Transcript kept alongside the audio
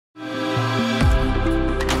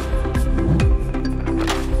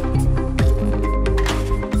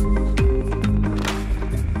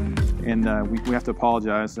we have to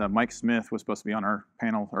apologize. Mike Smith was supposed to be on our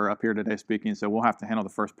panel or up here today speaking, so we'll have to handle the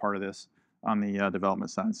first part of this on the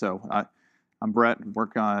development side. So I'm Brett,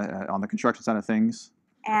 work on the construction side of things.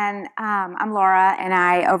 And I'm Laura, and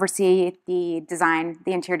I oversee the design,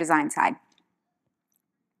 the interior design side.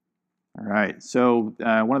 All right, so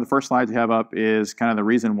one of the first slides you have up is kind of the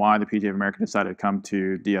reason why the PGA of America decided to come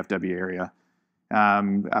to DFW area.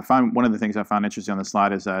 I find one of the things I found interesting on the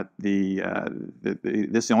slide is that this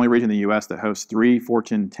is the only region in the U.S. that hosts 3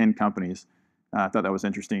 Fortune 10 companies. I thought that was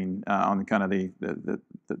interesting on kind of the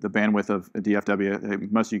bandwidth of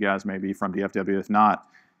DFW. Most of you guys may be from DFW. If not,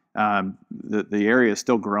 the area is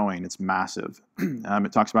still growing. It's massive.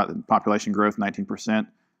 It talks about the population growth, 19%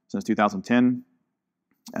 since 2010.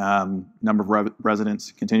 Number of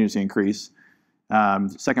residents continues to increase.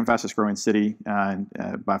 Second fastest growing city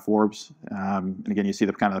by Forbes. And again, you see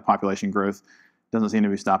the kind of the population growth doesn't seem to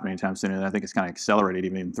be stopping anytime soon. And I think it's kind of accelerated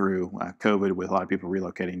even through COVID with a lot of people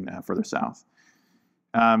relocating further south.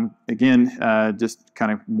 Again, just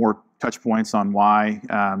kind of more touch points on why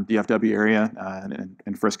DFW area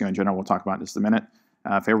and Frisco in general we'll talk about in just a minute.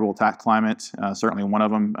 Favorable tax climate, certainly one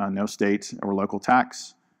of them, no state or local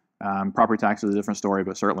tax. Property tax is a different story,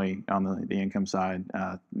 but certainly on the income side,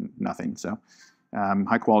 nothing. So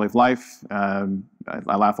high quality of life. I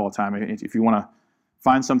laugh all the time. If you want to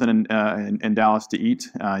find something in Dallas to eat,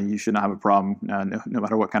 you should not have a problem, no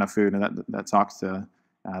matter what kind of food. And that talks to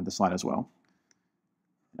the slide as well.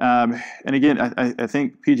 And again, I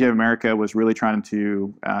think PGA of America was really trying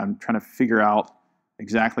to figure out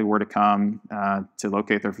exactly where to come to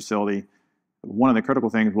locate their facility. One of the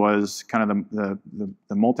critical things was kind of the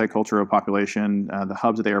multicultural population, the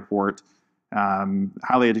hubs at the airport,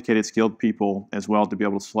 highly educated, skilled people as well to be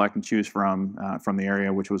able to select and choose from the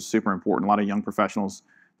area, which was super important. A lot of young professionals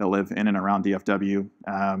that live in and around DFW.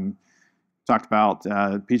 Talked about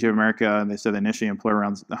PGA of America, and they said they initially employ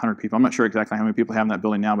around 100 people. I'm not sure exactly how many people have in that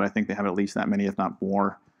building now, but I think they have at least that many, if not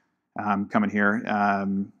more, coming here.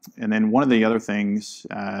 And then one of the other things,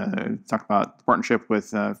 talk about the partnership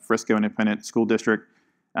with Frisco Independent School District.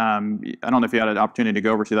 I don't know if you had an opportunity to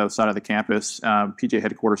go over to the other side of the campus. PGA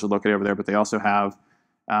headquarters are located over there, but they also have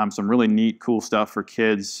some really neat, cool stuff for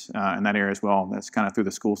kids in that area as well. That's kind of through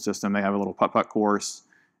the school system. They have a little putt-putt course,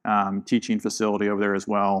 teaching facility over there as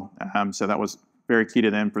well. So that was very key to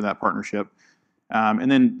them for that partnership. And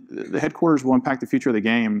then the headquarters will impact the future of the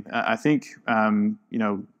game. I think,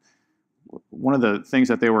 one of the things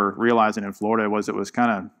that they were realizing in Florida was it was kind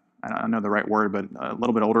of, I don't know the right word, but a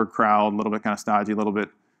little bit older crowd, a little bit kind of stodgy, a little bit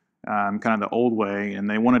kind of the old way, and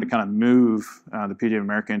they wanted to kind of move the PGA of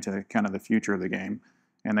America into kind of the future of the game.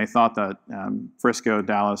 And they thought that Frisco,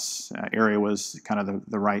 Dallas area was kind of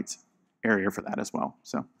the right area for that as well.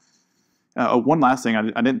 So one last thing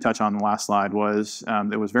I didn't touch on the last slide was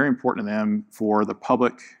it was very important to them for the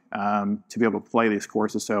public to be able to play these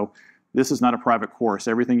courses. So this is not a private course.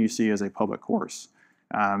 Everything you see is a public course.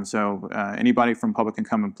 So anybody from public can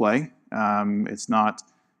come and play.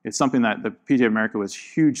 It's something that the PGA of America was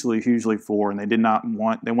hugely for, and they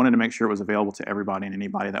wanted to make sure it was available to everybody and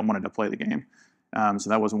anybody that wanted to play the game. So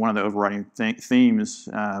that was one of the overriding themes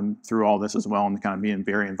through all this as well, and kind of being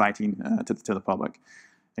very inviting to the public.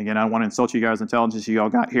 Again, I don't want to insult you guys' intelligence you all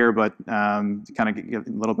got here, but kind of give a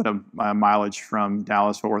little bit of mileage from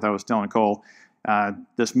Dallas, Fort Worth. I was telling Cole,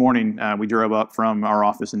 this morning we drove up from our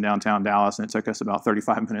office in downtown Dallas, and it took us about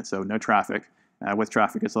 35 minutes, so no traffic. With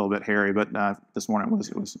traffic, it's a little bit hairy, but this morning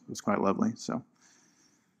it was quite lovely. So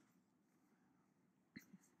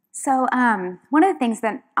one of the things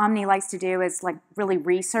that Omni likes to do is like really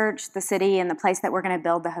research the city and the place that we're going to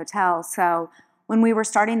build the hotel. So when we were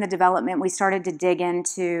starting the development, we started to dig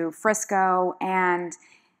into Frisco, and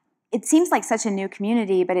it seems like such a new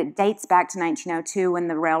community, but it dates back to 1902 when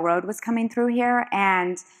the railroad was coming through here.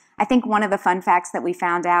 And I think one of the fun facts that we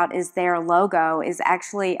found out is their logo is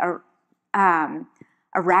actually a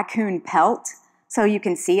raccoon pelt. So you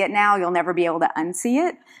can see it now. You'll never be able to unsee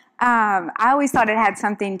it. I always thought it had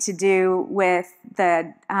something to do with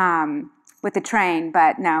the train,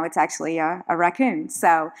 but no, it's actually a raccoon.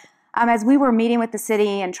 So as we were meeting with the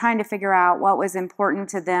city and trying to figure out what was important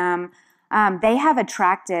to them, they have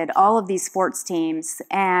attracted all of these sports teams,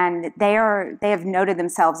 and they have noted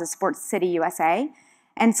themselves as Sports City USA.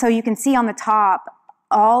 And so you can see on the top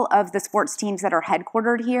all of the sports teams that are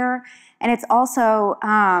headquartered here, and it's also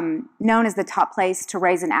known as the top place to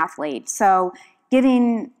raise an athlete. So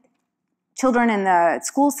giving children in the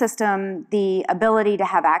school system the ability to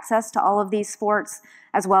have access to all of these sports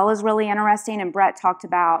as well is really interesting. And Brett talked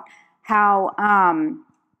about how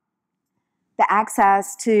the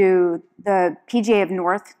access to the PGA of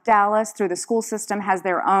North Dallas through the school system has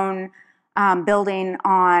their own building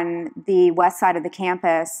on the west side of the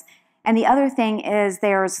campus. And the other thing is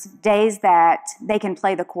there's days that they can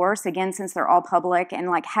play the course, again, since they're all public, and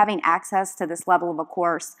like having access to this level of a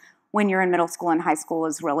course when you're in middle school and high school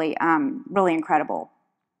is really, really incredible.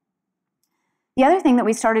 The other thing that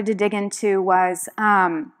we started to dig into was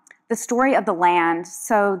the story of the land.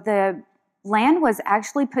 So the land was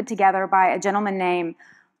actually put together by a gentleman named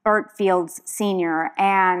Bert Fields Sr.,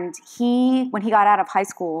 and when he got out of high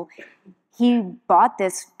school, he bought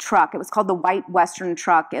this truck. It was called the White Western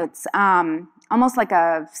Truck. It's almost like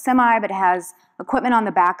a semi, but it has equipment on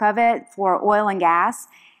the back of it for oil and gas.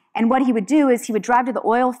 And what he would do is he would drive to the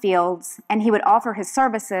oil fields and he would offer his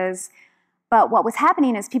services. But what was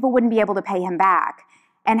happening is people wouldn't be able to pay him back.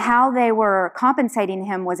 And how they were compensating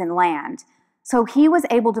him was in land. So he was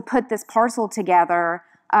able to put this parcel together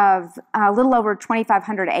of a little over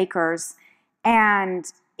 2,500 acres, and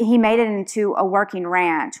he made it into a working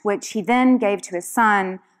ranch, which he then gave to his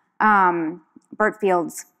son, Bert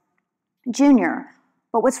Fields Jr.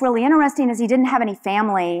 But what's really interesting is he didn't have any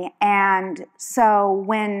family, and so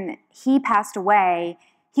when he passed away,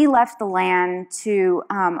 he left the land to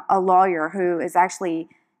a lawyer who is actually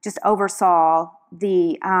just oversaw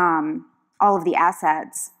all of the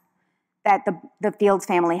assets that the Fields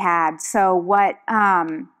family had. So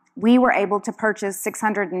we were able to purchase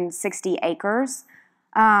 660 acres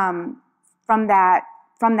from that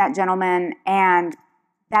gentleman, and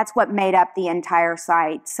that's what made up the entire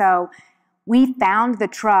site. So we found the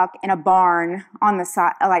truck in a barn on the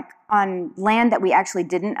side, like on land that we actually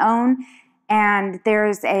didn't own, and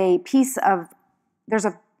there's a piece of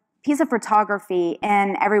photography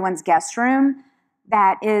in everyone's guest room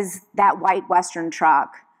that is that white Western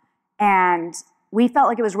truck. And we felt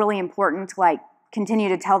like it was really important to like continue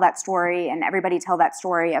to tell that story and everybody tell that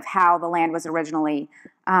story of how the land was originally,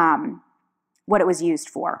 what it was used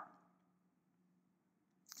for.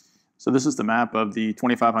 So this is the map of the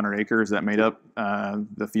 2,500 acres that made up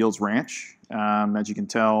the Fields Ranch. As you can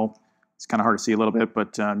tell, it's kind of hard to see a little bit,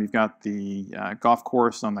 but you've got the golf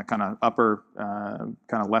course on the kind of upper,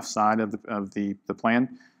 kind of left side of the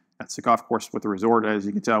plan. That's the golf course with the resort. As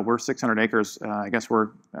you can tell, we're 600 acres. I guess we're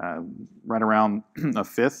right around a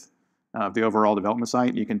fifth of the overall development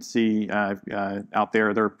site. You can see out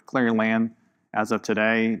there, they're clearing land as of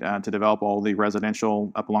today to develop all the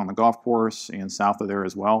residential up along the golf course and south of there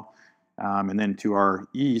as well. And then to our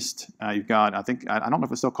east, you've got, I don't know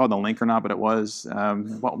if it's still called the Link or not, but it was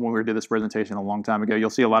when we did this presentation a long time ago.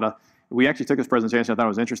 You'll see a lot of, we actually took this presentation, I thought it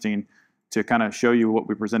was interesting to kind of show you what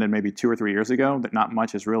we presented maybe 2 or 3 years ago, that not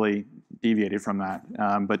much has really deviated from that.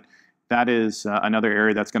 But that is another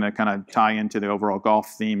area that's going to kind of tie into the overall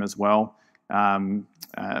golf theme as well.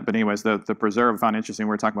 But anyways, the preserve I found interesting. We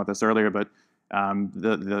were talking about this earlier, but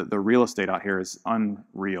the real estate out here is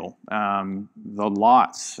unreal. The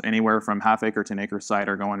lots, anywhere from half-acre to an acre site,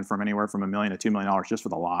 are going from anywhere from $1 million to $2 million just for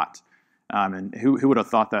the lot. And who would have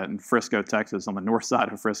thought that in Frisco, Texas, on the north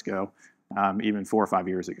side of Frisco, even 4 or 5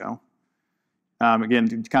 years ago?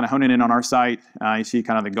 Again, kind of honing in on our site, you see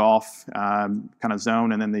kind of the golf kind of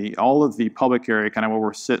zone, and then all of the public area, kind of where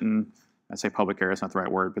we're sitting. I say public area, it's not the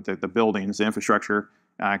right word, but the buildings, the infrastructure,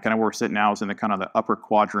 kind of where we're sitting now is in the kind of the upper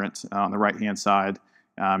quadrant on the right-hand side.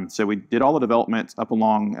 So we did all the development up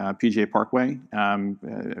along PGA Parkway,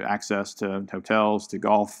 access to hotels, to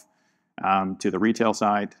golf, to the retail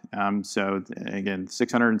side. So again,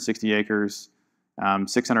 660 acres.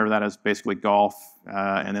 600 of that is basically golf,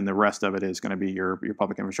 and then the rest of it is going to be your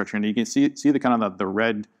public infrastructure. And you can see the kind of the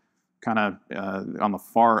red kind of on the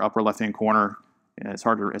far upper left-hand corner. It's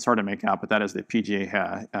hard to make out, but that is the PGA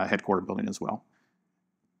headquarter building as well.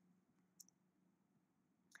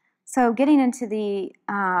 So getting into the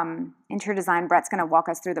interior design, Brett's going to walk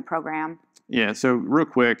us through the program. Yeah, so real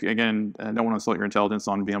quick, again, I don't want to insult your intelligence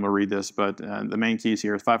on being able to read this, but the main keys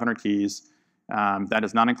here is 500 keys. That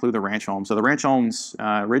does not include the ranch homes. So the ranch homes,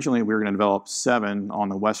 originally we were going to develop 7 on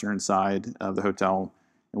the western side of the hotel.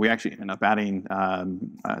 And we actually ended up adding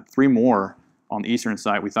 3 more on the eastern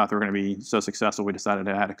side. We thought they were going to be so successful, we decided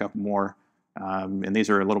to add a couple more. And these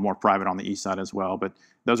are a little more private on the east side as well. But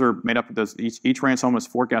those are made up of those. Each ranch home has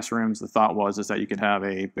 4 guest rooms. The thought was that you could have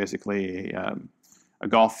basically a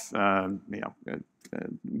golf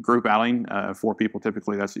group outing, 4 people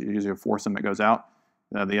typically. That's usually a foursome that goes out.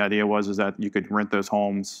 The idea was that you could rent those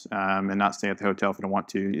homes and not stay at the hotel if you don't want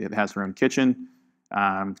to. It has their own kitchen.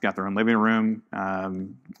 It's got their own living room.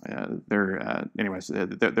 Anyways,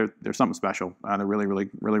 they're something special. They're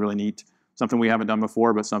really neat. Something we haven't done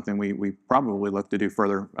before, but something we probably look to do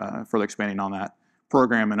further expanding on that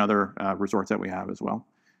program and other resorts that we have as well.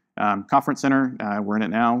 Conference center, we're in it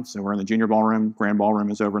now, so we're in the junior ballroom. Grand ballroom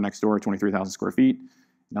is over next door, 23,000 square feet.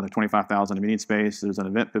 Another 25,000 in meeting space. There's an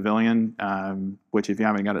event pavilion, which if you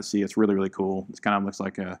haven't got to see, it's really, really cool. It kind of looks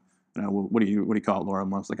like a, what do you call it, Laura?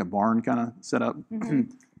 Almost like a barn kind of setup.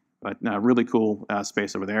 But really cool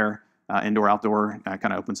space over there. Indoor, outdoor,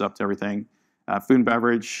 kind of opens up to everything. Food and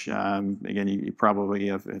beverage, again, you probably,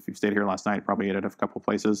 if you stayed here last night, you probably ate at a couple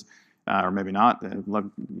places, or maybe not. Love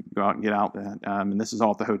to go out and get out. And this is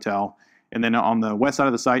all at the hotel. And then on the west side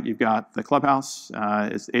of the site, you've got the clubhouse.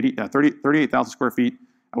 It's 38,000 square feet.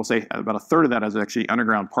 I will say about a third of that is actually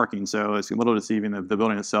underground parking, so it's a little deceiving. The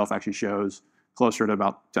building itself actually shows closer to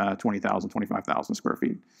about 20,000, 25,000 square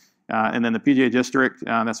feet. And then the PGA District,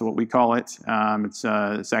 that's what we call it.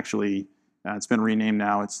 It's actually, it's been renamed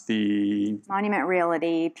now. It's the Monument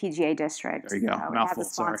Realty PGA District. There you go. So Mouthful, it has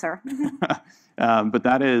a sponsor.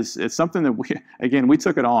 But it's something that we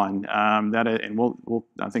took it on. And we'll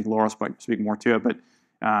I think Laura will speak more to it, but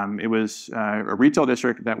it was a retail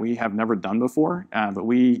district that we have never done before, but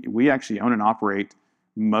we actually own and operate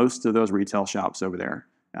most of those retail shops over there.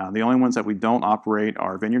 The only ones that we don't operate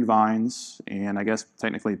are Vineyard Vines, and I guess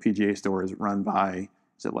technically PGA Store is run by,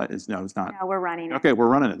 no, it's not. No, we're running it. Okay, we're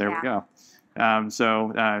running it. There we go.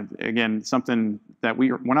 So again, something that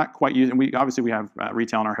we're not quite using. We have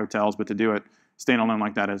retail in our hotels, but to do it standalone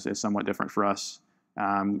like that is somewhat different for us.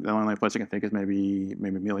 The only place I can think is maybe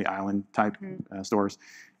Amelia Island type stores.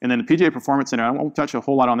 And then the PGA Performance Center, I won't touch a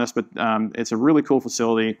whole lot on this, but it's a really cool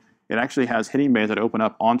facility. It actually has hitting bays that open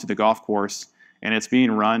up onto the golf course, and it's being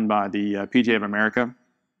run by the PGA of America.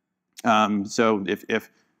 So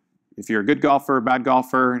if you're a good golfer, bad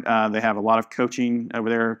golfer, they have a lot of coaching over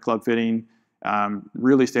there, club fitting,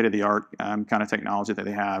 really state-of-the-art kind of technology that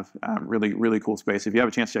they have. Really, really cool space. If you have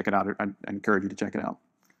a chance to check it out, I'd encourage you to check it out.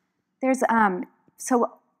 There's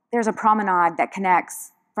a promenade that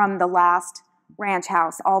connects from the last ranch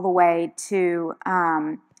house all the way to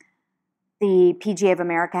the PGA of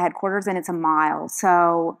America headquarters, and it's a mile.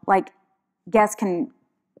 So, like, guests can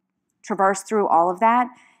traverse through all of that.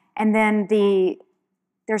 And then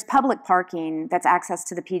there's public parking that's access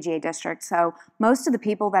to the PGA district. So most of the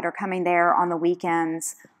people that are coming there on the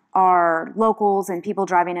weekends are locals and people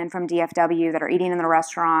driving in from DFW that are eating in the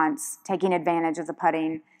restaurants, taking advantage of the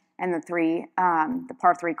putting and the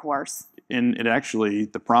par 3 course. And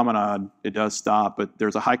the promenade, it does stop, but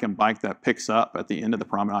there's a hike and bike that picks up at the end of the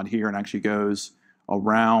promenade here and actually goes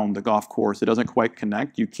around the golf course. It doesn't quite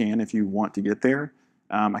connect. You can if you want to get there.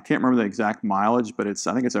 I can't remember the exact mileage, but I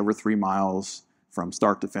think it's over 3 miles from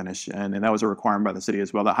start to finish, and that was a requirement by the city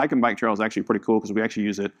as well. The hike and bike trail is actually pretty cool because we actually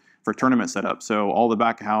use it for tournament setup. So all the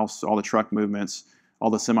back of house, all the truck movements, all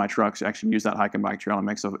the semi trucks actually use that hike and bike trail. And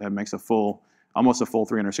it makes almost a full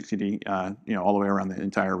 360, all the way around the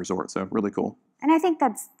entire resort. So really cool. And I think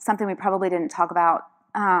that's something we probably didn't talk about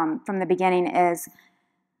from the beginning is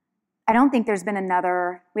I don't think there's been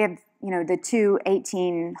another. We have the 2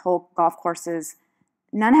 18-hole golf courses.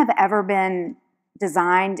 None have ever been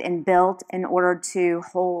designed and built in order to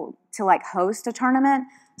host a tournament.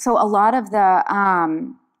 So a lot of the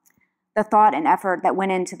thought and effort that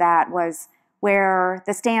went into that was where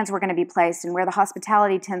the stands were going to be placed and where the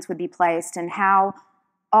hospitality tents would be placed and how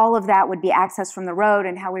all of that would be accessed from the road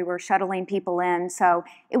and how we were shuttling people in. So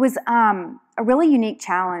it was a really unique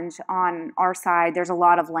challenge on our side. There's a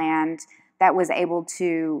lot of land that was able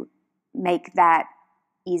to make that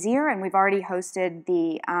easier, and we've already hosted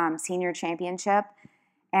the senior championship,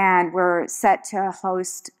 and we're set to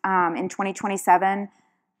host in 2027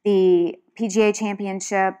 the PGA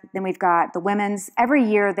championship. Then we've got the women's. Every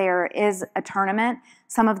year there is a tournament.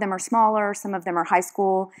 Some of them are smaller, some of them are high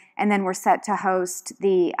school, and then we're set to host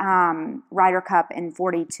the Ryder Cup in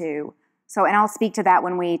 42. So, and I'll speak to that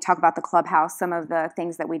when we talk about the clubhouse, some of the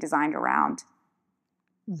things that we designed around.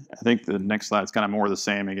 I think the next slide is kind of more of the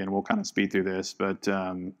same. Again, we'll kind of speed through this, but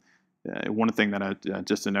one thing that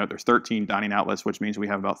just to note, there's 13 dining outlets, which means we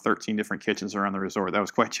have about 13 different kitchens around the resort. That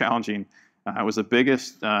was quite challenging. It was the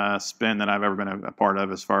biggest spend that I've ever been a part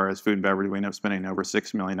of as far as food and beverage. We ended up spending over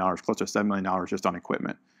 $6 million, close to $7 million just on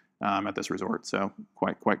equipment at this resort. So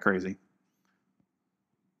quite crazy.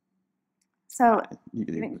 So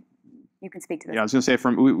you can speak to this. Yeah, I was going to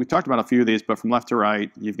say, we talked about a few of these, but from left to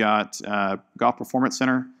right, you've got Golf Performance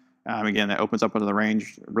Center. Again, that opens up into the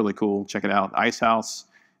range. Really cool. Check it out. Ice House.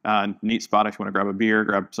 Neat spot if you want to grab a beer,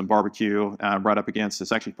 grab some barbecue. Right up against,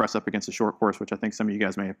 it's actually pressed up against the short course, which I think some of you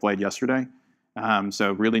guys may have played yesterday.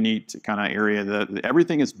 So really neat kind of area.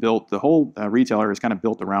 Everything is built, the whole retail area is kind of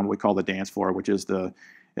built around what we call the dance floor, which is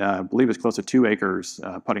I believe it's close to 2 acres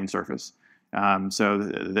putting surface. So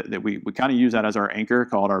we kind of use that as our anchor,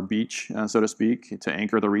 called our beach, so to speak, to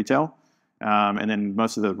anchor the retail. And then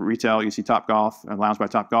most of the retail, you see Topgolf, Lounge by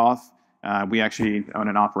Topgolf. We actually own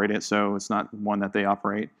and operate it, so it's not one that they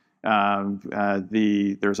operate.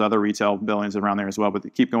 There's other retail buildings around there as well,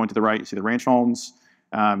 but keep going to the right, you see the ranch homes.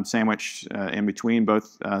 Sandwiched in between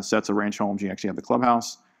both sets of ranch homes, you actually have the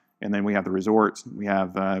clubhouse, and then we have the resort. We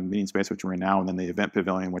have meeting space, which we're in now, and then the event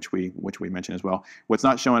pavilion, which we mentioned as well. What's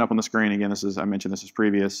not showing up on the screen, again, I mentioned this is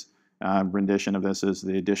previous rendition of this, is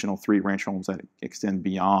the additional 3 ranch homes that extend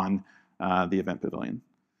beyond the event pavilion.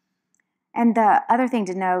 And the other thing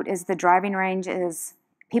to note is the driving range is,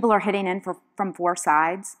 people are hitting in from 4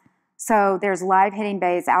 sides. So there's live hitting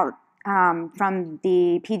bays out from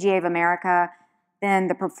the PGA of America. Then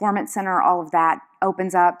the Performance Center, all of that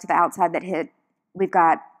opens up to the outside that hit. We've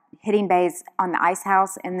got hitting bays on the Ice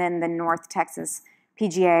House, and then the North Texas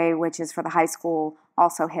PGA, which is for the high school,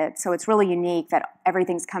 also hits. So it's really unique that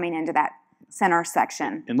everything's coming into that center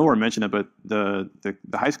section. And Laura mentioned it, but the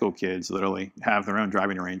high school kids literally have their own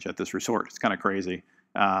driving range at this resort. It's kind of crazy.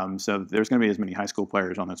 So there's going to be as many high school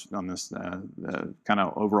players on this kind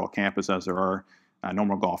of overall campus as there are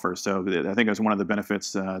normal golfers. So I think it was one of the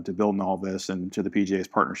benefits to building all this and to the PGA's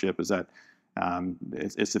partnership is that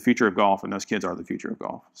it's the future of golf, and those kids are the future of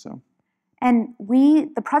golf. So, and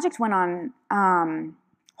the project went on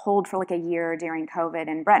hold for like a year during COVID,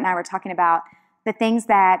 and Brett and I were talking about the things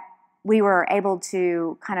that we were able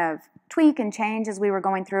to kind of tweak and change as we were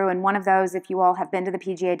going through. And one of those, if you all have been to the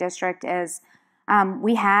PGA District, is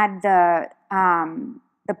we had the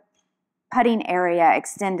putting area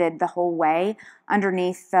extended the whole way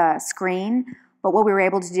underneath the screen. But what we were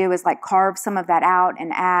able to do is like carve some of that out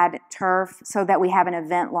and add turf so that we have an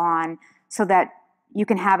event lawn so that you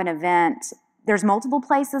can have an event. There's multiple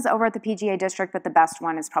places over at the PGA District, but the best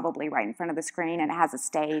one is probably right in front of the screen, and it has a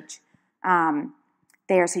stage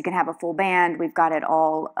there so you can have a full band. We've got it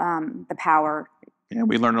all, the power. Yeah,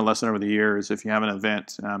 we learned a lesson over the years. If you have an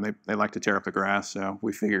event, they like to tear up the grass, so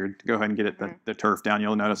we figured to go ahead and get the turf down.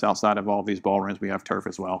 You'll notice outside of all of these ballrooms, we have turf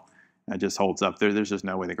as well. It just holds up. There's just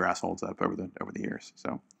no way the grass holds up over the years.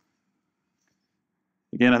 So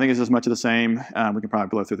again, I think it's as much of the same. We can probably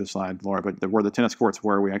blow through this slide, Laura, but where the tennis courts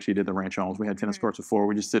were, we actually did the ranch homes. We had tennis courts before.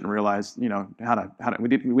 We just didn't realize, how to we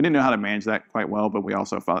didn't know how to manage that quite well, but we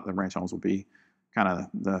also thought the ranch homes would be kind of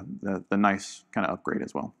the nice kind of upgrade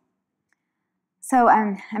as well. So,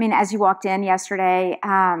 as you walked in yesterday,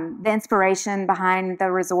 the inspiration behind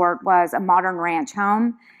the resort was a modern ranch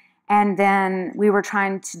home. And then we were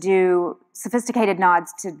trying to do sophisticated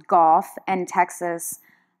nods to golf and Texas,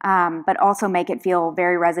 but also make it feel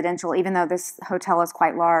very residential, even though this hotel is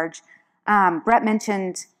quite large. Brett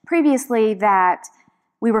mentioned previously that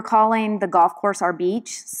we were calling the golf course our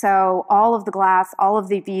beach. So all of the glass, all of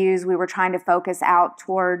the views, we were trying to focus out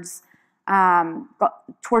towards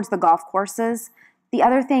the golf courses. The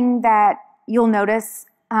other thing that you'll notice,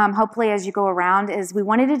 hopefully as you go around, is we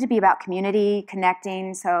wanted it to be about community,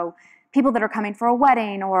 connecting. So people that are coming for a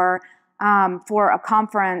wedding or for a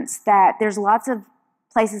conference, that there's lots of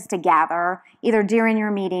places to gather, either during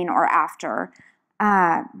your meeting or after.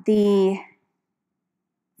 The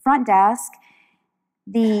front desk,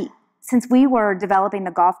 since we were developing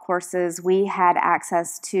the golf courses, we had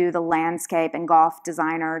access to the landscape and golf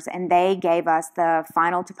designers, and they gave us the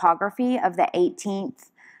final topography of the 18th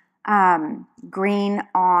green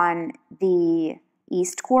on the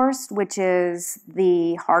East course, which is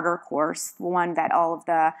the harder course, the one that all of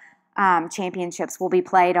the championships will be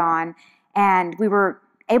played on. And we were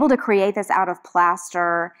able to create this out of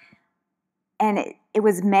plaster, and it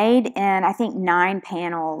was made in, I think, 9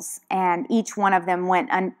 panels, and each one of them went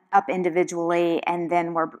up individually and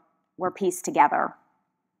then were pieced together.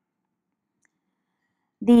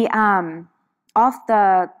 Off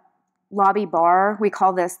the lobby bar, we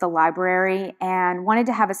call this the library, and wanted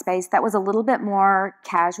to have a space that was a little bit more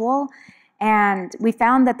casual. And we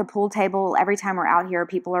found that the pool table, every time we're out here,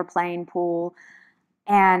 people are playing pool.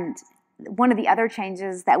 And one of the other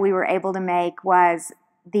changes that we were able to make was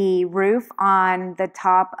the roof on the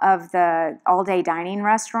top of the all-day dining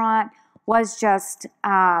restaurant was just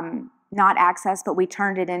not accessed, but we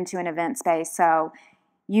turned it into an event space. So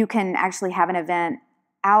you can actually have an event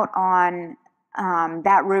out on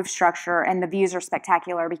that roof structure, and the views are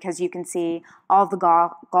spectacular because you can see all the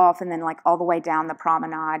golf and then like all the way down the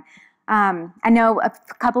promenade. I know a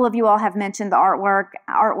couple of you all have mentioned the artwork.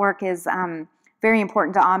 Artwork is very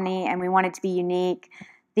important to Omni, and we want it to be unique.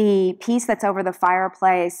 The piece that's over the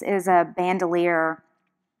fireplace is a bandolier,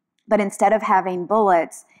 but instead of having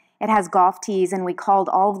bullets, It has golf tees, and we called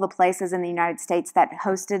all of the places in the United States that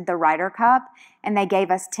hosted the Ryder Cup, and they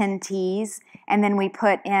gave us 10 tees, and then we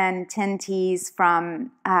put in 10 tees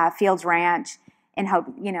from Fields Ranch in hope,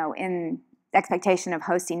 in expectation of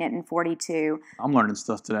hosting it in 42. I'm learning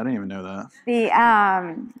stuff today. I didn't even know that.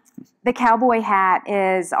 The cowboy hat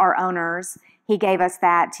is our owner's. He gave us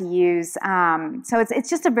that to use. So it's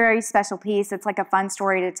just a very special piece. It's like a fun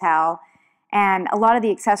story to tell. And a lot of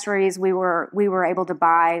the accessories we were able to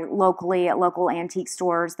buy locally at local antique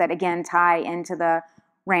stores that, again, tie into the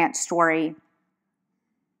ranch story.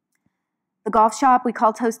 The golf shop we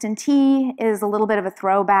call Toast and Tea is a little bit of a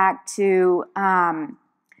throwback to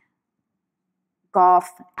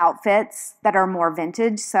golf outfits that are more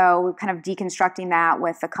vintage. So we're kind of deconstructing that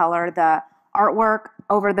with the color. The artwork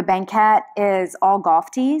over the banquette is all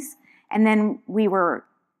golf tees. And then we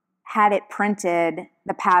had it printed,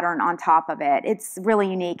 the pattern on top of it. It's really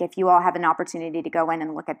unique if you all have an opportunity to go in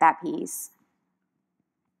and look at that piece.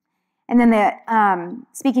 And then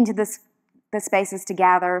speaking to the spaces to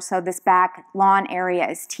gather, so this back lawn area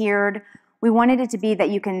is tiered. We wanted it to be that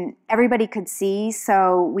everybody could see,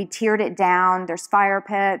 so we tiered it down. There's fire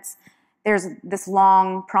pits. There's this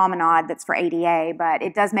long promenade that's for ADA, but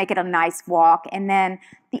it does make it a nice walk. And then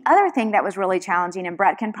the other thing that was really challenging, and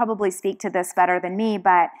Brett can probably speak to this better than me,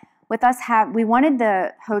 but with us we wanted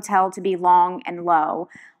the hotel to be long and low.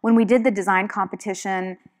 When we did the design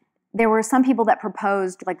competition, there were some people that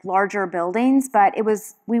proposed like larger buildings, but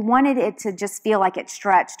we wanted it to just feel like it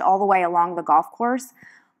stretched all the way along the golf course.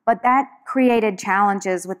 But that created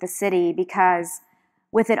challenges with the city because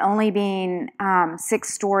with it only being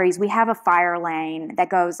 6 stories, we have a fire lane that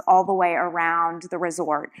goes all the way around the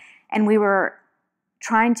resort. And we were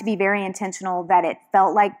trying to be very intentional that it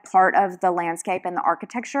felt like part of the landscape and the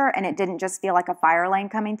architecture, and it didn't just feel like a fire lane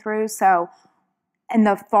coming through. So in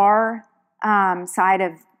the far side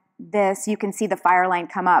of this, you can see the fire lane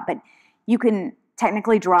come up, but you can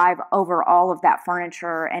technically drive over all of that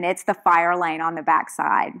furniture, and it's the fire lane on the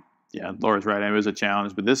backside. Yeah, Laura's right. It was a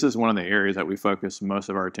challenge, but this is one of the areas that we focus most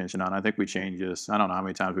of our attention on. I think we changed this. I don't know how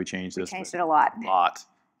many times we changed this. We changed it a lot. A lot.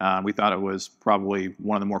 We thought it was probably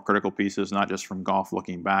one of the more critical pieces, not just from golf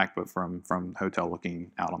looking back, but from hotel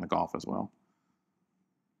looking out on the golf as well.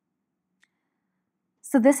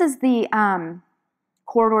 So this is the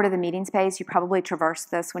corridor to the meeting space. You probably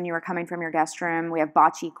traversed this when you were coming from your guest room. We have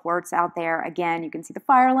bocce courts out there. Again, you can see the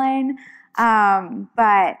fire lane.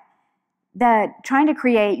 But trying to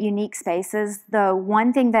create unique spaces, the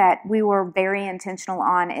one thing that we were very intentional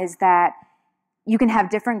on is that you can have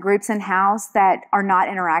different groups in-house that are not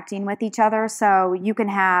interacting with each other. So you can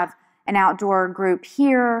have an outdoor group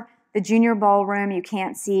here, the junior ballroom, you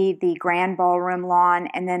can't see the grand ballroom lawn,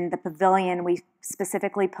 and then the pavilion, we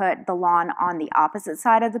specifically put the lawn on the opposite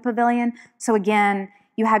side of the pavilion. So again,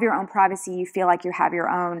 you have your own privacy, you feel like you have your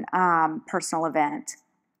own personal event.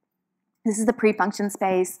 This is the pre-function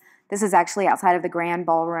space. This is actually outside of the grand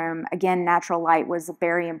ballroom. Again, natural light was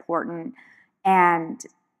very important, and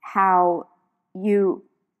how you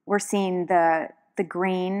were seeing the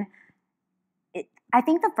green. I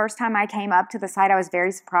think the first time I came up to the site, I was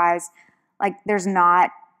very surprised. Like, it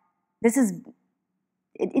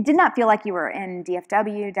did not feel like you were in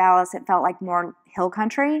DFW, Dallas. It felt like more hill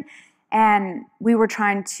country. And we were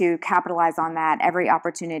trying to capitalize on that every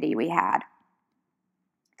opportunity we had.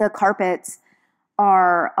 The carpets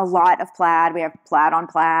are a lot of plaid. We have plaid on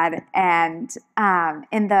plaid. And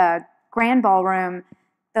in the grand ballroom,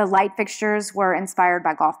 the light fixtures were inspired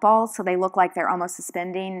by golf balls, so they look like they're almost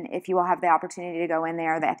suspending. If you will have the opportunity to go in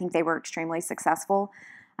there, I think they were extremely successful.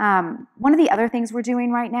 One of the other things we're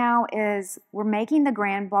doing right now is we're making the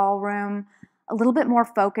grand ballroom a little bit more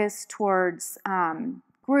focused towards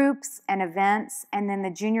groups and events, and then the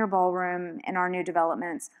junior ballroom in our new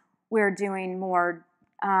developments, we're doing more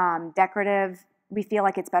decorative. We feel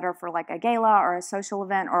like it's better for like a gala or a social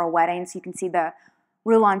event or a wedding, so you can see the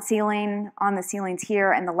roll-on ceiling on the ceilings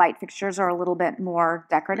here, and the light fixtures are a little bit more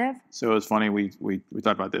decorative. So it's funny, we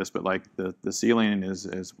talked about this, but like the ceiling is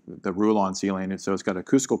the roll-on ceiling, and so it's got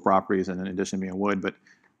acoustical properties in addition to being wood. But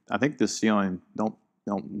I think this ceiling, don't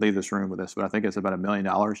leave this room with this, but I think it's about $1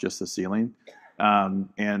 million just the ceiling.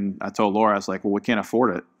 And I told Laura, I was like, well, we can't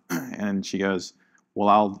afford it. And she goes, well,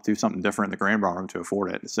 I'll do something different in the grand ballroom to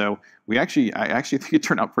afford it. So I actually think it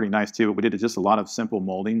turned out pretty nice too, but we did just a lot of simple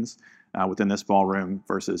moldings within this ballroom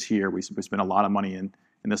versus here. We spent a lot of money in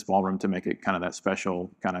this ballroom to make it kind of that special,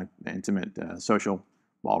 kind of intimate social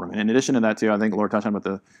ballroom. And in addition to that too, I think Laura touched on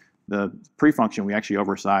about the pre-function, we actually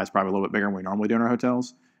oversized probably a little bit bigger than we normally do in our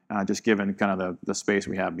hotels, just given kind of the space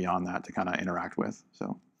we have beyond that to kind of interact with.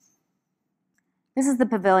 So. This is the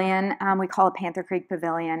pavilion. We call it Panther Creek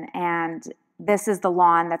Pavilion, and this is the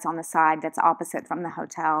lawn that's on the side that's opposite from the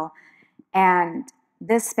hotel. And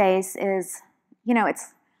this space is,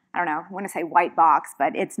 it's, I don't know, I want to say white box,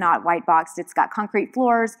 but it's not white boxed. It's got concrete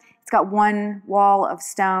floors. It's got one wall of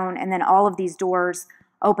stone, and then all of these doors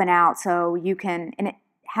open out so you can, and it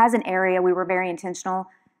has an area. We were very intentional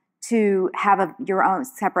to have your own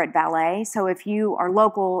separate valet. So if you are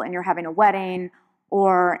local and you're having a wedding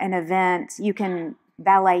or an event, you can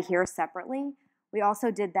valet here separately. We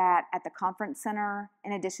also did that at the conference center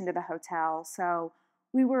in addition to the hotel. So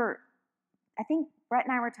I think Brett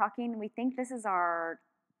and I were talking, we think this is our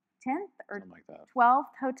 10th or 12th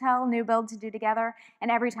hotel new build to do together.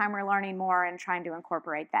 And every time we're learning more and trying to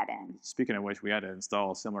incorporate that in. Speaking of which, we had to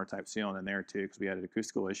install a similar type ceiling in there too, because we had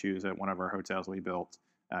acoustical issues at one of our hotels we built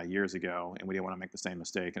years ago, and we didn't want to make the same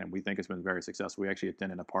mistake. And we think it's been very successful. We actually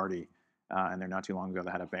attended a party and there not too long ago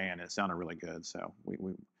that had a band, and it sounded really good. So we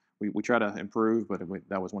try to improve, but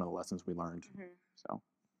that was one of the lessons we learned. Mm-hmm. So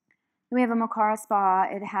we have a Makara spa.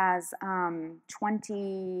 It has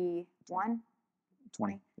 20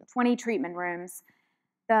 treatment rooms.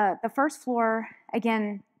 The first floor,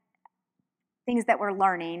 again, things that we're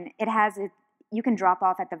learning, you can drop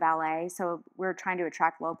off at the valet. So we're trying to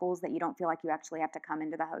attract locals that you don't feel like you actually have to come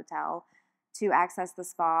into the hotel to access the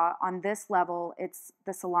spa. On this level, it's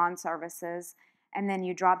the salon services. And then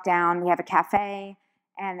you drop down, we have a cafe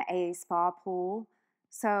and a spa pool.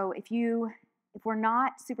 So if we're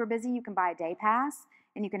not super busy, you can buy a day pass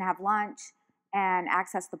and you can have lunch and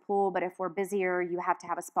access the pool. But if we're busier, you have to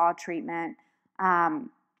have a spa treatment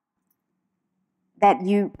but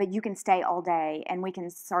you can stay all day, and we can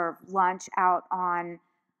serve lunch out on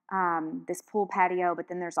this pool patio, but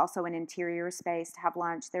then there's also an interior space to have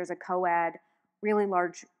lunch. There's a co-ed, really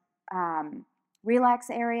large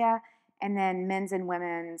relax area, and then men's and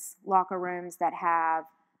women's locker rooms that have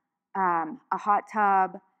a hot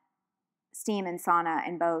tub, steam, and sauna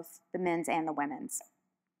in both the men's and the women's.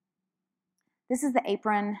 This is the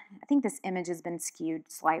apron. I think this image has been skewed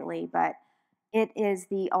slightly, but it is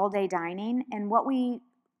the all-day dining, and what we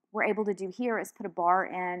were able to do here is put a bar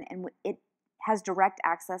in, and it has direct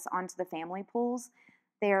access onto the family pools.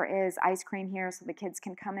 There is ice cream here, so the kids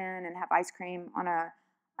can come in and have ice cream on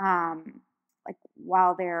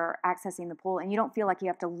while they're accessing the pool, and you don't feel like you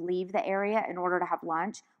have to leave the area in order to have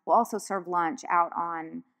lunch. We'll also serve lunch out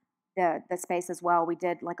on the space as well. We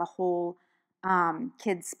did like a whole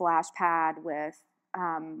kids splash pad with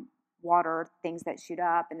water, things that shoot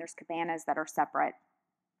up, and there's cabanas that are separate.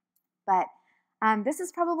 But this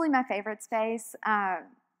is probably my favorite space.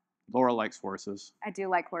 Laura likes horses. I do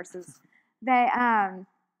like horses.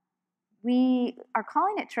 We are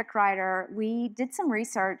calling it Trick Rider. We did some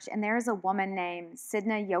research, and there is a woman named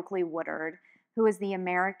Sidna Yoakley Woodard, who is the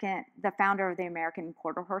founder of the American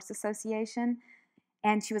Quarter Horse Association.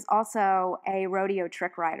 And she was also a rodeo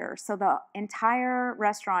trick rider. So the entire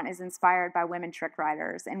restaurant is inspired by women trick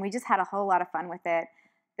riders. And we just had a whole lot of fun with it.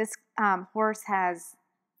 This horse has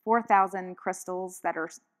 4,000 crystals that are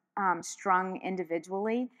strung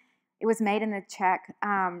individually. It was made in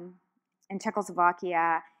in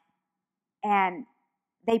Czechoslovakia. And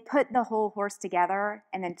they put the whole horse together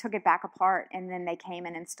and then took it back apart. And then they came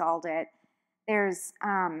and installed it. There's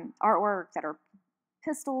artwork that are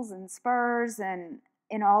pistols and spurs, and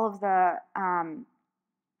in all of the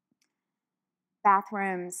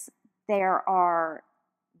bathrooms, there are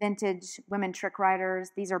vintage women trick riders.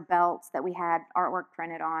 These are belts that we had artwork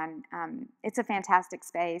printed on. It's a fantastic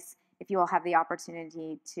space if you all have the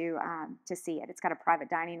opportunity to see it. It's got a private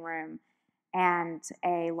dining room and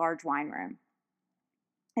a large wine room.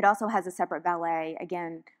 It also has a separate valet,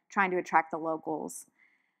 again, trying to attract the locals.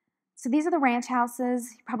 So these are the ranch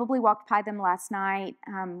houses. You probably walked by them last night.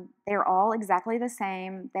 They're all exactly the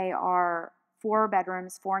same. They are 4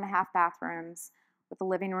 bedrooms, 4.5 bathrooms with a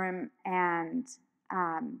living room and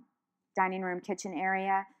dining room, kitchen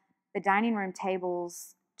area. The dining room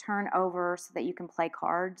tables turn over so that you can play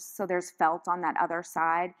cards. So there's felt on that other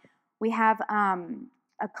side. We have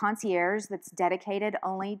a concierge that's dedicated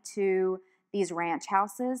only to these ranch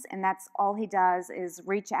houses, and that's all he does is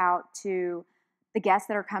reach out to the guests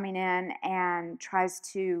that are coming in and tries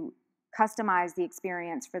to customize the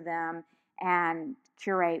experience for them and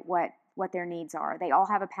curate what their needs are. They all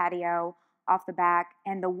have a patio off the back,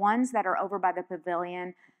 and the ones that are over by the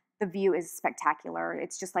pavilion, the view is spectacular.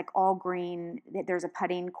 It's just like all green. There's a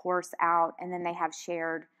putting course out, and then they have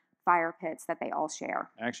shared fire pits that they all share.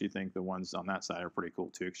 I actually think the ones on that side are pretty cool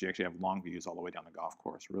too, because you actually have long views all the way down the golf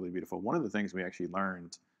course. Really beautiful. One of the things we actually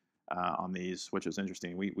learned on these, which was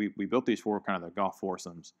interesting, we built these for kind of the golf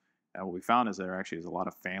foursomes, what we found is there actually is a lot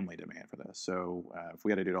of family demand for this. So if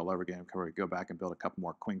we had to do it all over again, we could go back and build a couple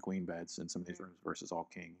more queen beds in some of these rooms versus all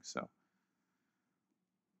kings. So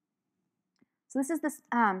this is the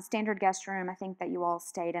standard guest room, I think, that you all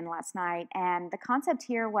stayed in last night. And the concept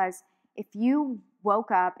here was if you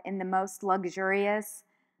woke up in the most luxurious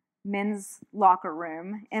men's locker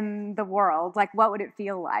room in the world, like what would it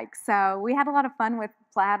feel like? So we had a lot of fun with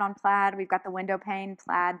plaid on plaid. We've got the window pane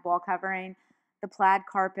plaid wall covering, the plaid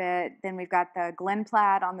carpet, then we've got the Glen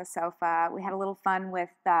plaid on the sofa. We had a little fun with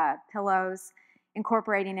the pillows,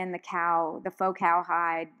 incorporating in the faux cow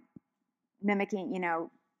hide, mimicking,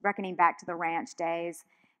 reckoning back to the ranch days,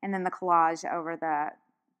 and then the collage over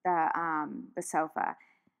the sofa.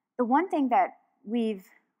 The one thing that we've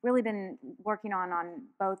really been working on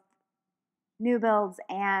both new builds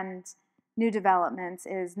and new developments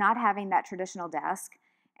is not having that traditional desk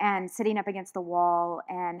and sitting up against the wall,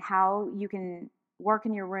 and how you can work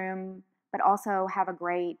in your room but also have a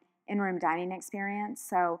great in-room dining experience.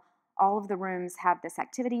 So all of the rooms have this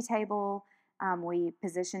activity table. We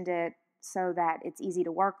positioned it so that it's easy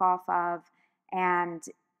to work off of, and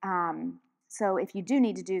so if you do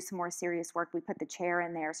need to do some more serious work, we put the chair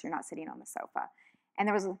in there so you're not sitting on the sofa. And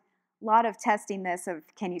there was a lot of testing this of,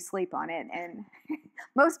 can you sleep on it? And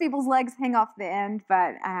most people's legs hang off the end,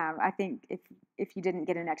 but I think if you didn't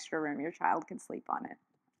get an extra room, your child could sleep on it.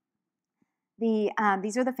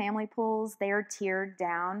 These are the family pools. They are tiered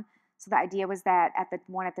down. So the idea was that at the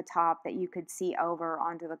one at the top that you could see over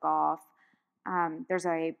onto the golf. There's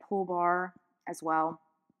a pool bar as well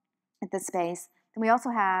at the space. Then we also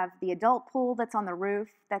have the adult pool that's on the roof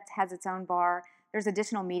that has its own bar. There's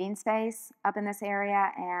additional meeting space up in this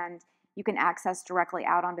area, and you can access directly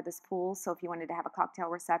out onto this pool. So if you wanted to have a cocktail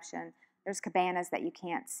reception, there's cabanas that you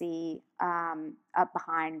can't see up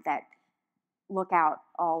behind that look out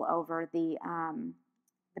all over the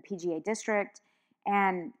PGA district.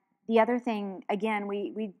 And the other thing, again,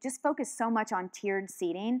 we just focus so much on tiered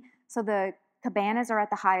seating. So the cabanas are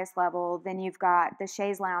at the highest level, then you've got the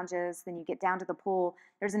chaise lounges, then you get down to the pool.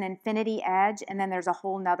 There's an infinity edge, and then there's a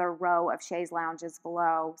whole nother row of chaise lounges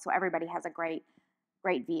below, so everybody has a great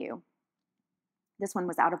view. This one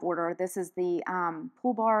was out of order. This is the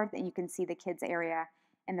pool bar, that you can see the kids area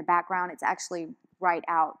in the background. It's actually right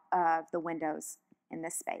out of the windows in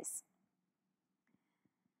this space.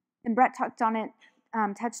 And Brett touched on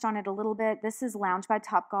it a little bit. This is Lounge by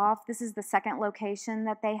Topgolf. This is the second location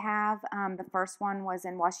that they have. The first one was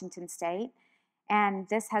in Washington State, and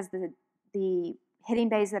this has the hitting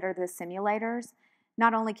bays that are the simulators.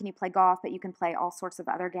 Not only can you play golf, but you can play all sorts of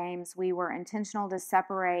other games. We were intentional to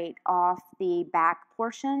separate off the back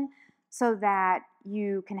portion so that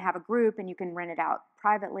you can have a group and you can rent it out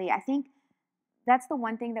privately. I think that's the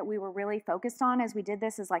one thing that we were really focused on as we did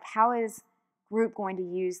this, is like, how is group going to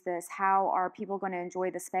use this? How are people going to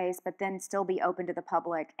enjoy the space but then still be open to the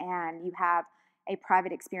public, and you have a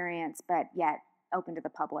private experience but yet open to the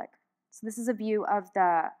public? So this is a view of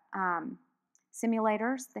the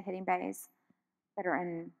simulators, the hitting bays that are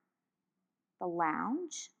in the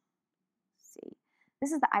lounge. Let's see.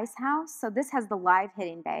 This is the ice house. So this has the live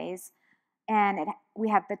hitting bays, and we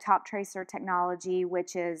have the Top Tracer technology,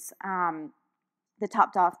 which is the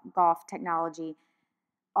Top Golf technology.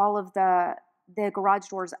 All of the garage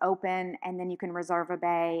doors open, and then you can reserve a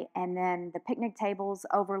bay, and then the picnic tables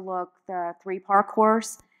overlook the 3-par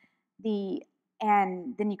course.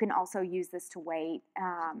 And then you can also use this to wait.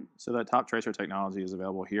 So that Top Tracer technology is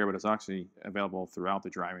available here, but it's actually available throughout the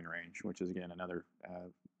driving range, which is, again, another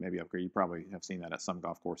maybe upgrade. You probably have seen that at some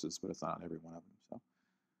golf courses, but it's not on every one of them.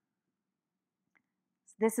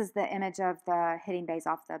 So this is the image of the hitting bays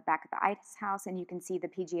off the back of the ice house, and you can see the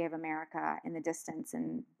PGA of America in the distance,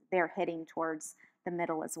 and they're hitting towards the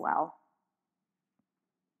middle as well.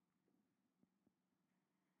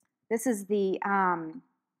 This is the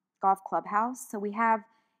golf clubhouse. So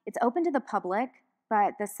it's open to the public,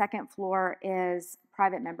 but the second floor is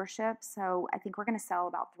private membership. So I think we're going to sell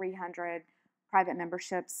about 300 private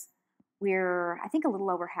memberships. We're, I think, a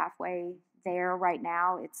little over halfway there right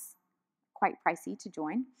now. It's quite pricey to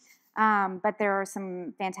join, but there are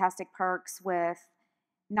some fantastic perks with,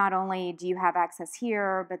 not only do you have access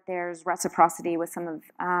here, but there's reciprocity with some of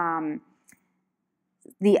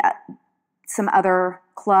some other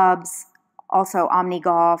clubs, also Omni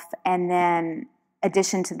Golf, and then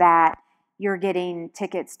addition to that, you're getting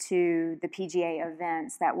tickets to the PGA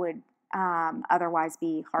events that would otherwise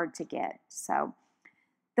be hard to get. So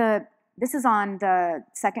this is on the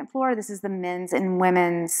second floor. This is the men's and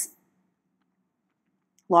women's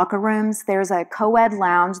locker rooms. There's a co-ed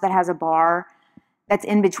lounge that has a bar that's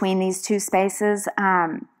in between these two spaces.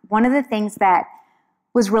 One of the things that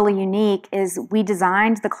was really unique is we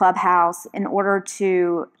designed the clubhouse in order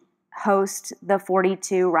to host the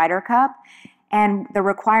 42 Ryder Cup, and the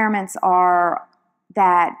requirements are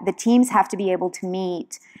that the teams have to be able to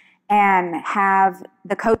meet and have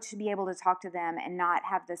the coach to be able to talk to them and not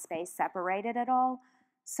have the space separated at all.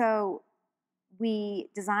 So we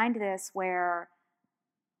designed this where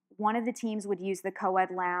one of the teams would use the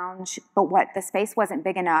co-ed lounge, but the space wasn't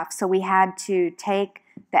big enough, so we had to take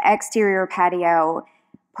the exterior patio,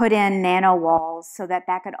 put in nano walls so that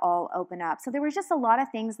could all open up. So there was just a lot of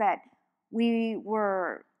things that we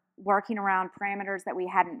were working around, parameters that we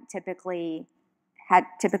hadn't typically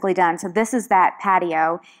done. So this is that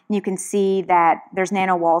patio, and you can see that there's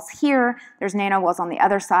nano walls here, there's nano walls on the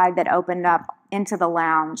other side that opened up into the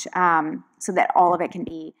lounge, so that all of it can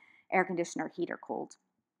be air conditioned or heater cooled.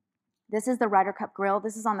 This is the Ryder Cup grill.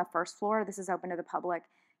 This is on the first floor. This is open to the public,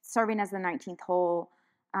 serving as the 19th hole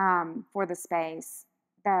for the space.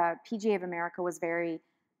 The PGA of America was very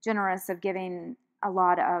generous of giving a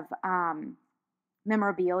lot of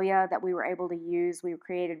memorabilia that we were able to use. We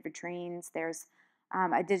created vitrines. There's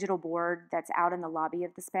a digital board that's out in the lobby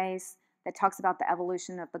of the space that talks about the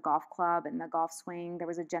evolution of the golf club and the golf swing. There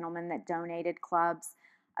was a gentleman that donated clubs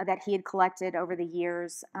that he had collected over the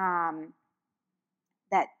years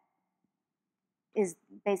that is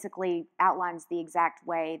basically outlines the exact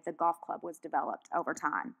way the golf club was developed over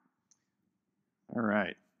time. All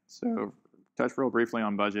right. So touch real briefly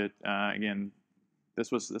on budget. Again, this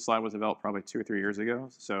slide was developed probably 2 or 3 years ago,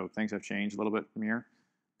 so things have changed a little bit from here.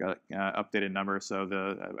 Got updated numbers. So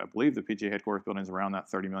I believe the PGA headquarters building is around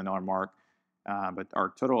that $30 million mark, but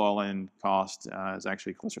our total all-in cost is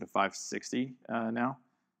actually closer to $560 now.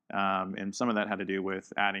 And some of that had to do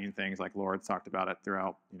with adding things like Laura talked about it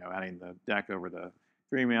throughout, adding the deck over the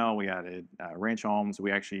 3 mil. We added ranch homes.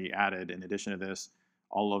 We actually added, in addition to this,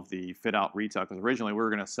 all of the fit out retail, because originally we were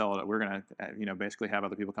going to sell it. We were going to, basically have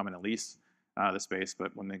other people come in and lease the space.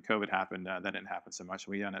 But when the COVID happened, that didn't happen so much.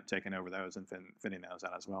 We ended up taking over those and fitting those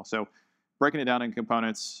out as well. So breaking it down in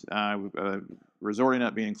components, resort ended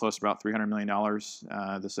up being close to about $300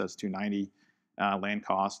 million. This says 290. Land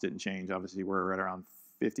cost didn't change. Obviously, we're right around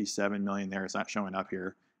 57 million there. It's not showing up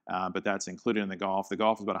here, but that's included in the golf. The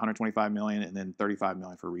golf is about 125 million, and then 35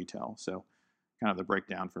 million for retail. So kind of the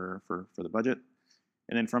breakdown for the budget.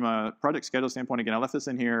 And then from a project schedule standpoint, again, I left this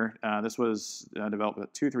in here. This was developed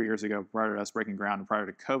about 2 or 3 years ago, prior to us breaking ground and prior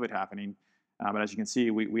to COVID happening. But as you can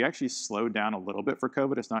see, we actually slowed down a little bit for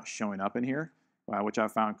COVID. It's not showing up in here, which I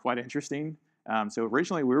found quite interesting. So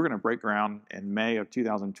originally we were going to break ground in May of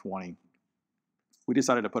 2020. We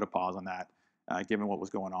decided to put a pause on that, given what was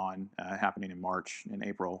going on happening in March and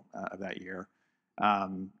April of that year.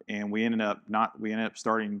 And we ended up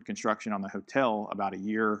starting construction on the hotel about a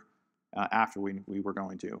year after we were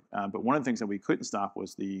going to. But one of the things that we couldn't stop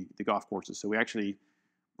was the golf courses. So we actually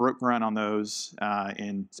broke ground on those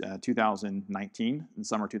in 2019, in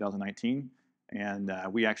summer 2019. And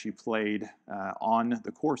we actually played on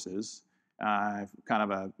the courses, kind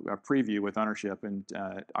of a preview with ownership in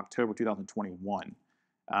October 2021.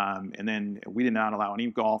 And then we did not allow any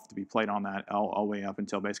golf to be played on that all the way up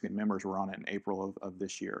until basically members were on it in April of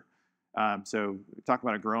this year. So talk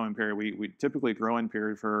about a growing period. We typically growing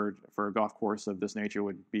period for a golf course of this nature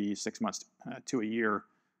would be 6 months to a year.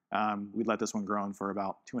 We let this one grow on for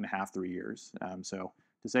about 2.5, 3 years. So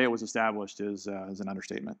to say it was established is an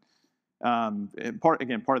understatement. Part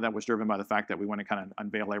of that was driven by the fact that we want to kind of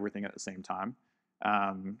unveil everything at the same time.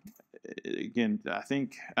 Again, I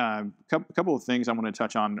think a couple of things I want to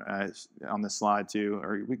touch on this slide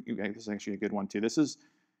too, this is actually a good one too. This was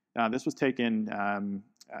taken.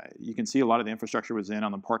 You can see a lot of the infrastructure was in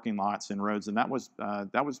on the parking lots and roads, and that was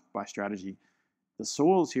by strategy. The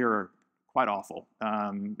soils here are quite awful.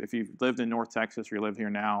 If you've lived in North Texas or you live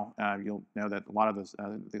here now, you'll know that a lot of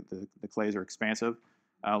the clays are expansive.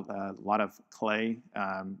 A lot of clay.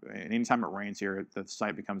 And anytime it rains here, the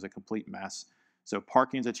site becomes a complete mess. So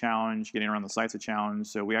parking's a challenge. Getting around the site's a challenge.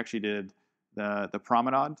 So we actually did the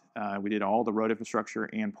promenade. We did all the road infrastructure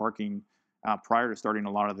and parking prior to starting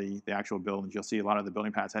a lot of the actual buildings. You'll see a lot of the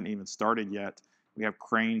building pads hadn't even started yet. We have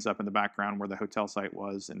cranes up in the background where the hotel site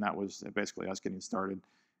was, and that was basically us getting started.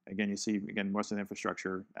 Again, you see most of the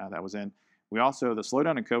infrastructure that was in. We also, the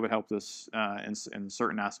slowdown in COVID helped us in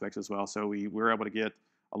certain aspects as well. So we were able to get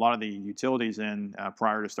a lot of the utilities in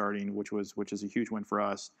prior to starting, which is a huge win for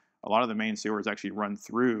us. A lot of the main sewers actually run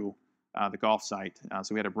through the golf site,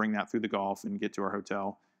 so we had to bring that through the golf and get to our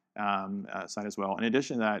hotel site as well. In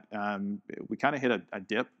addition to that, we kind of hit a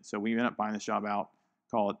dip, so we ended up buying this job out,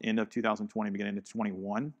 call it end of 2020, beginning of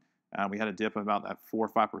 21. We had a dip of about that 4 or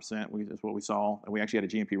 5%. That's what we saw. And we actually had a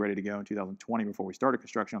GMP ready to go in 2020 before we started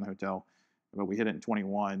construction on the hotel, but we hit it in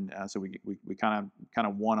 21. So we kind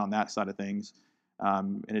of won on that side of things.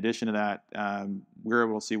 In addition to that, we were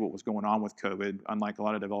able to see what was going on with COVID. Unlike a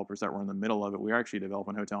lot of developers that were in the middle of it, we were actually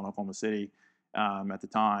developing a hotel in Oklahoma City at the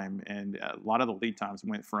time, and a lot of the lead times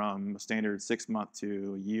went from a standard 6-month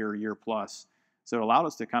to a year plus. So it allowed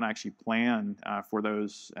us to kind of actually plan for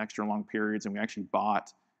those extra long periods, and we actually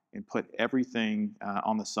bought and put everything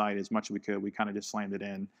on the site as much as we could. We kind of just slammed it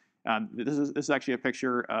in. This is actually a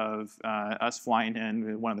picture of us flying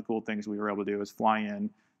in. One of the cool things we were able to do is fly in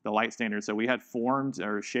the light standards. So we had formed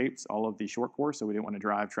or shaped all of the short course, so we didn't want to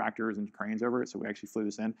drive tractors and cranes over it, so we actually flew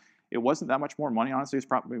this in. It wasn't that much more money, honestly. It was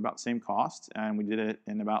probably about the same cost, and we did it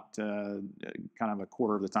in about kind of a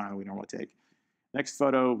quarter of the time we normally take. Next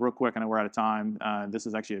photo, real quick, I know we're out of time. This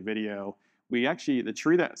is actually a video. The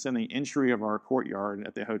tree that's in the entry of our courtyard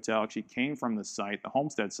at the hotel actually came from the site, the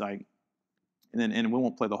Homestead site, and we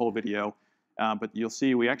won't play the whole video, but you'll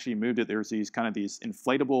see we actually moved it. There's these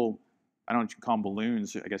inflatable, I don't know what you can call them,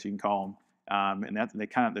 balloons, I guess you can call them, and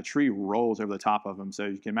the tree rolls over the top of them. So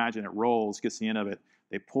you can imagine it rolls, gets to the end of it,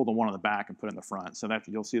 they pull the one on the back and put it in the front. So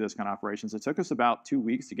you'll see those kind of operations. It took us about 2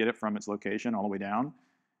 weeks to get it from its location all the way down,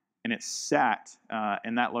 and it sat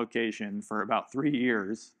in that location for about 3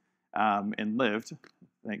 years and lived,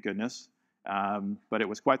 thank goodness. But it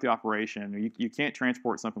was quite the operation. You can't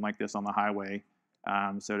transport something like this on the highway,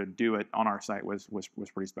 so to do it on our site was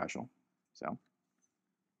pretty special. So.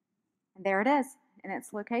 And there it is in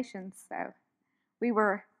its location. So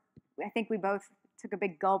I think we both took a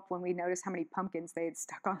big gulp when we noticed how many pumpkins they had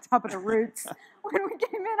stuck on top of the roots. When we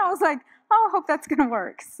came in, I was like, oh, I hope that's going to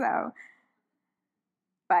work. So,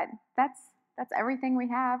 but that's everything we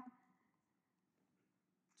have.